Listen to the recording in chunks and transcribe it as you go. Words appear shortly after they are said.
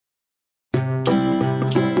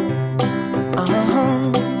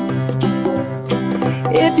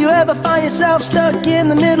you ever find yourself stuck in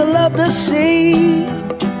the middle of the sea,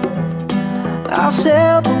 I'll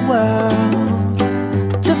sail the world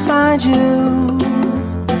to find you.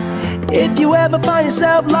 If you ever find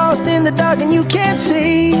yourself lost in the dark and you can't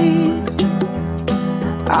see,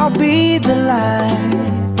 I'll be the light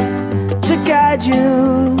to guide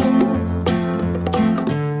you.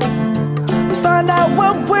 Find out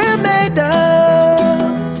what we're made of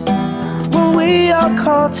when we are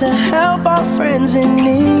called to help our friends in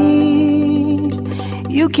need.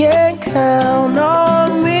 You can count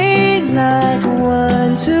on me like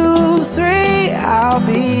 1, 2, 3, I'll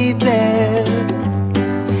be there.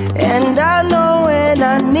 And I know when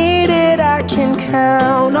I need it, I can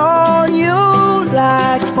count on you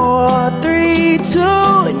like 4, 3, 2,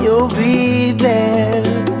 and you'll be there.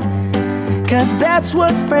 'Cause that's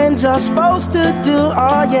what friends are supposed to do,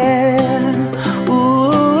 oh yeah.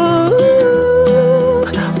 Ooh,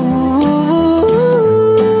 ooh,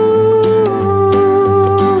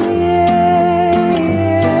 yeah,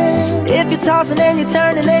 yeah. If you're tossing and you're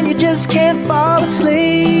turning and you just can't fall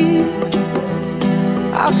asleep,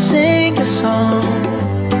 I'll sing a song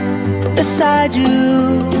beside you.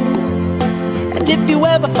 And if you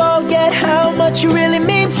ever forget how much you really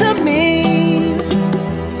mean to me,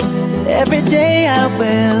 every day I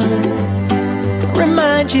will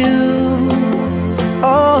remind you.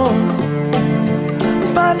 Oh,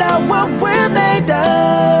 find out what we're made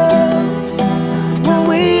of when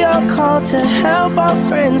we are called to help our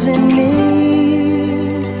friends in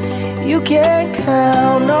need. You can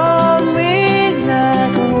count on me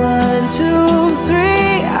like 1, 2,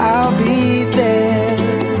 3, I'll be there.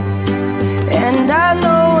 And I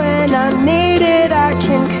know when I need it, I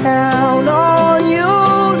can count on you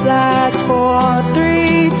like 4,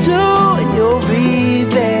 3, 2, and you'll be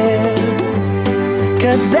there.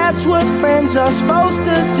 'Cause that's what friends are supposed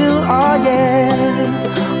to do, oh yeah.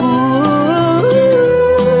 Ooh,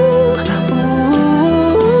 ooh,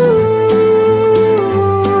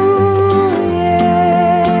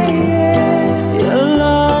 yeah, yeah. You'll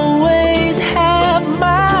always have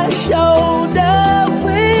my shoulder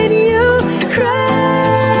when you cry.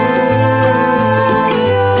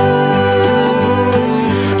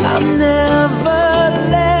 I'll never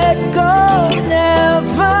let go,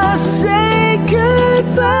 never say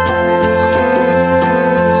goodbye.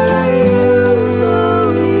 You know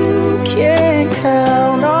you can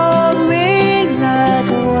count on me like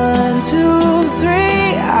 1, 2, 3,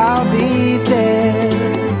 I'll be there.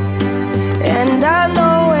 And I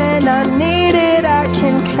know when I need it, I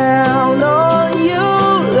can count on you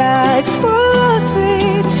like 4,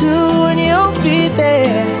 3, 2, and you'll be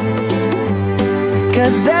there.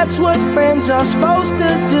 'Cause that's what friends are supposed to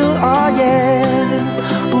do, oh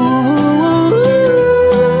yeah. Ooh,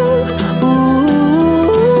 ooh,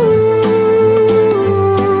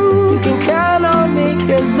 you can count on me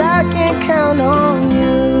 'cause I can count on